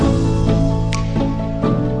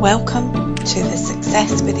Welcome to the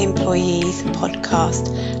Success with Employees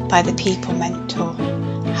podcast by the People Mentor.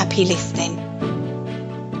 Happy listening.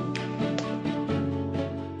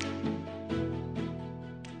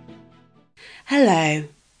 Hello,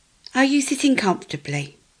 are you sitting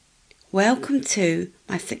comfortably? Welcome to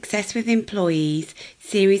my Success with Employees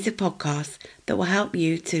series of podcasts that will help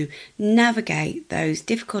you to navigate those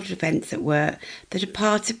difficult events at work that are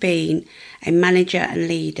part of being a manager and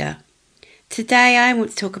leader. Today I want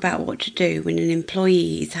to talk about what to do when an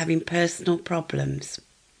employee is having personal problems.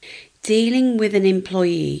 Dealing with an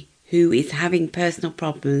employee who is having personal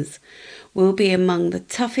problems will be among the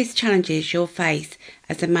toughest challenges you'll face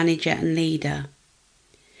as a manager and leader.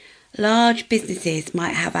 Large businesses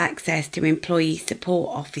might have access to employee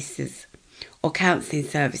support officers or counselling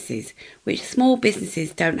services, which small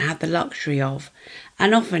businesses don't have the luxury of.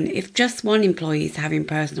 And often, if just one employee is having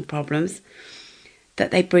personal problems that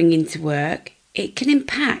they bring into work, it can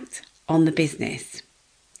impact on the business.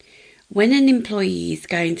 When an employee is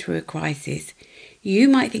going through a crisis, you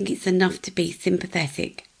might think it's enough to be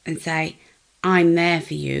sympathetic and say, "I'm there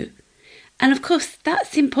for you." And of course,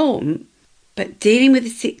 that's important, but dealing with the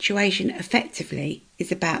situation effectively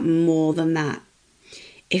is about more than that.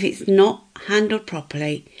 If it's not handled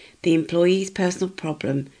properly, the employee's personal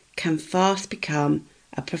problem can fast become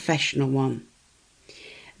a professional one.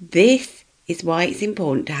 This is why it's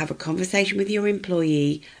important to have a conversation with your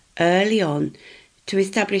employee early on to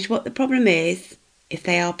establish what the problem is, if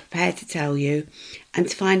they are prepared to tell you, and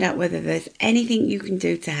to find out whether there's anything you can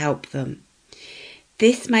do to help them.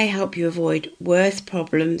 This may help you avoid worse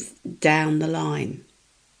problems down the line.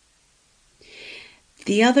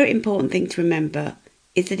 The other important thing to remember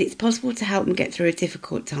is that it's possible to help them get through a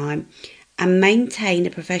difficult time and maintain a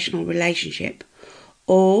professional relationship,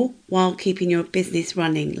 all while keeping your business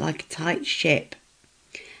running like a tight ship.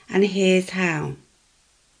 And here's how.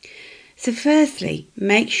 So firstly,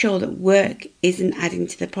 make sure that work isn't adding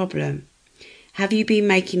to the problem. Have you been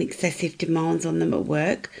making excessive demands on them at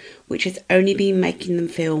work, which has only been making them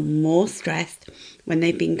feel more stressed when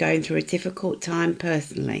they've been going through a difficult time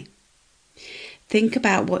personally? Think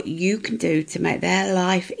about what you can do to make their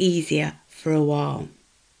life easier for a while.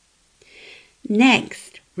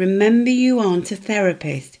 Next, remember you aren't a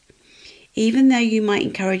therapist. Even though you might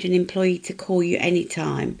encourage an employee to call you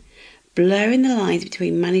anytime, blurring the lines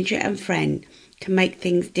between manager and friend can make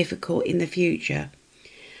things difficult in the future.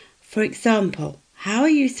 For example, how are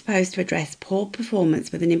you supposed to address poor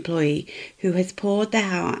performance with an employee who has poured their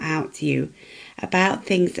heart out to you about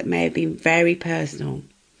things that may have been very personal?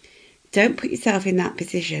 Don't put yourself in that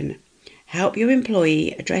position. Help your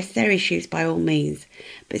employee address their issues by all means,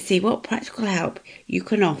 but see what practical help you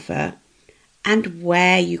can offer and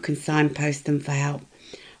where you can signpost them for help,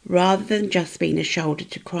 rather than just being a shoulder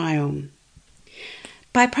to cry on.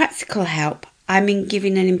 By practical help, I mean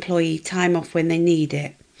giving an employee time off when they need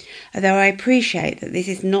it, although I appreciate that this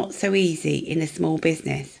is not so easy in a small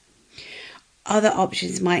business. Other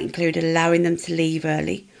options might include allowing them to leave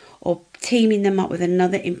early or teaming them up with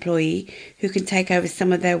another employee who can take over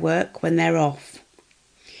some of their work when they're off.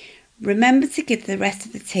 Remember to give the rest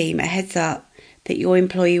of the team a heads up that your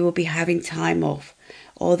employee will be having time off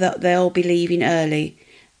or that they'll be leaving early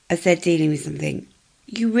as they're dealing with something.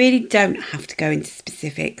 You really don't have to go into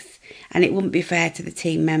specifics, and it wouldn't be fair to the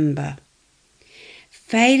team member.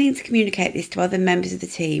 Failing to communicate this to other members of the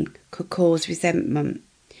team could cause resentment.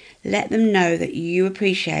 Let them know that you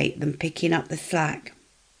appreciate them picking up the slack.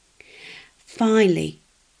 Finally,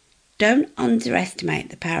 don't underestimate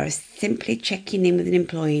the power of simply checking in with an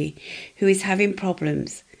employee who is having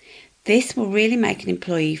problems. This will really make an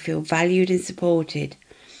employee feel valued and supported,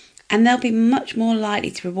 and they'll be much more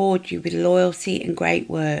likely to reward you with loyalty and great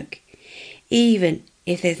work, even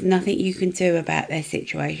if there's nothing you can do about their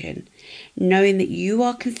situation. Knowing that you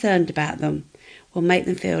are concerned about them will make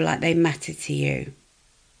them feel like they matter to you.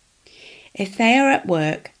 If they are at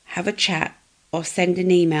work, have a chat or send an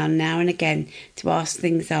email now and again to ask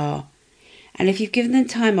things are. And if you've given them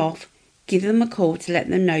time off, give them a call to let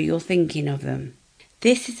them know you're thinking of them.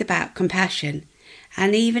 This is about compassion,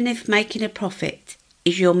 and even if making a profit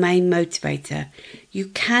is your main motivator, you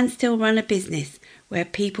can still run a business where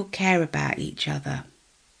people care about each other.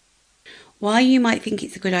 While you might think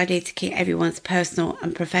it's a good idea to keep everyone's personal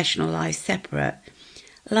and professional lives separate,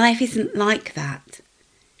 life isn't like that,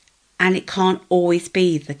 and it can't always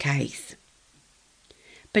be the case.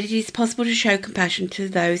 But it is possible to show compassion to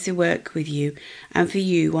those who work with you and for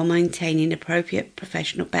you while maintaining appropriate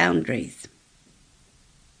professional boundaries.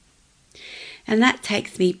 And that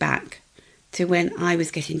takes me back to when I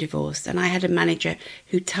was getting divorced and I had a manager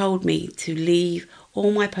who told me to leave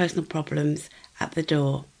all my personal problems at the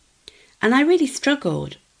door. And I really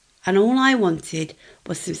struggled, and all I wanted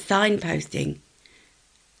was some signposting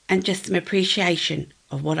and just some appreciation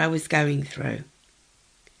of what I was going through.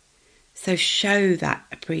 So show that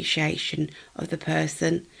appreciation of the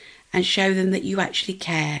person and show them that you actually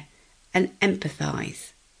care and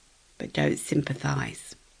empathise, but don't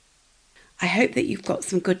sympathise. I hope that you've got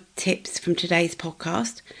some good tips from today's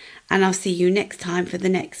podcast, and I'll see you next time for the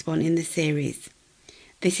next one in the series.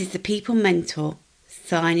 This is the People Mentor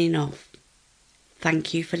signing off.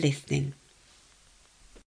 Thank you for listening.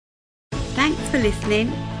 Thanks for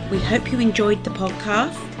listening. We hope you enjoyed the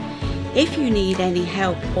podcast. If you need any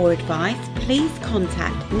help or advice, please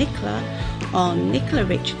contact Nicola on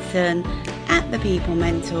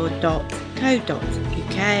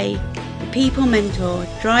nicolaRichardson@thepeoplementor.co.uk. The People Mentor,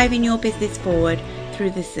 driving your business forward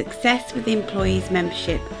through the Success with Employees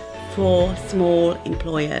membership for small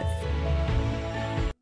employers.